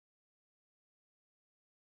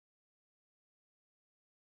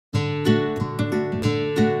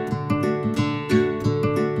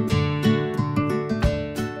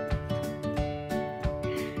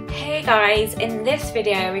guys, in this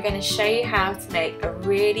video we're going to show you how to make a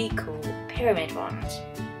really cool pyramid wand.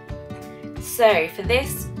 So for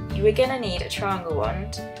this you are going to need a triangle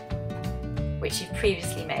wand which you've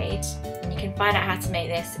previously made, and you can find out how to make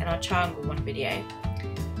this in our triangle wand video.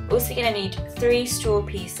 Also going to need 3 straw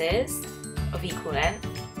pieces of equal length,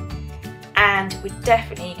 and we're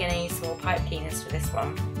definitely going to need some more pipe cleaners for this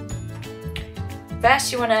one.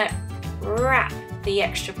 First you want to wrap the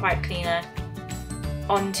extra pipe cleaner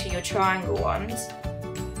onto your triangle wand.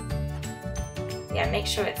 Yeah, make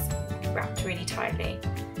sure it's wrapped really tightly.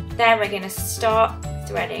 Then we're going to start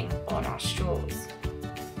threading on our straws.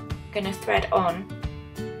 We're going to thread on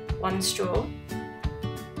 1 straw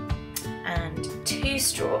and 2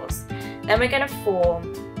 straws. Then we're going to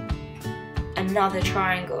form another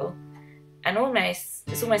triangle, and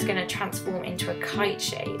it's almost going to transform into a kite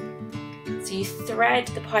shape. So you thread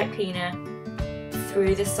the pipe cleaner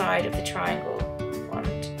through the side of the triangle wand.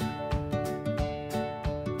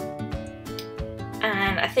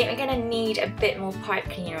 And I think we're going to need a bit more pipe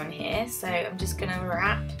cleaner on here, so I'm just going to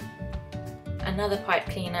wrap another pipe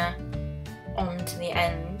cleaner onto the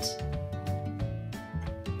end.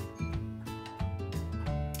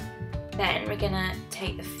 Then we're going to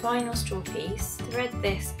take the final straw piece, thread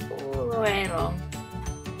this all the way along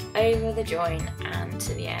over the join and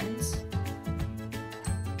to the end.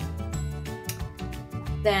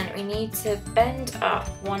 Then we need to bend up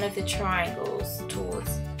one of the triangles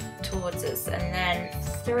towards us, and then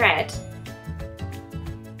thread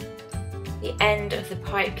the end of the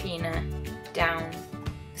pipe cleaner down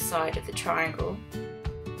the side of the triangle.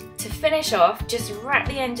 To finish off, just wrap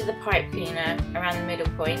the end of the pipe cleaner around the middle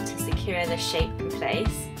point to secure the shape in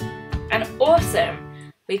place. And awesome!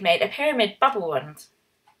 We've made a pyramid bubble wand.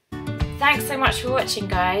 Thanks so much for watching,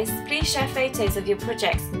 guys. Please share photos of your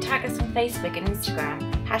projects and tag us on Facebook and Instagram,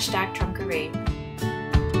 #Trunkaroo.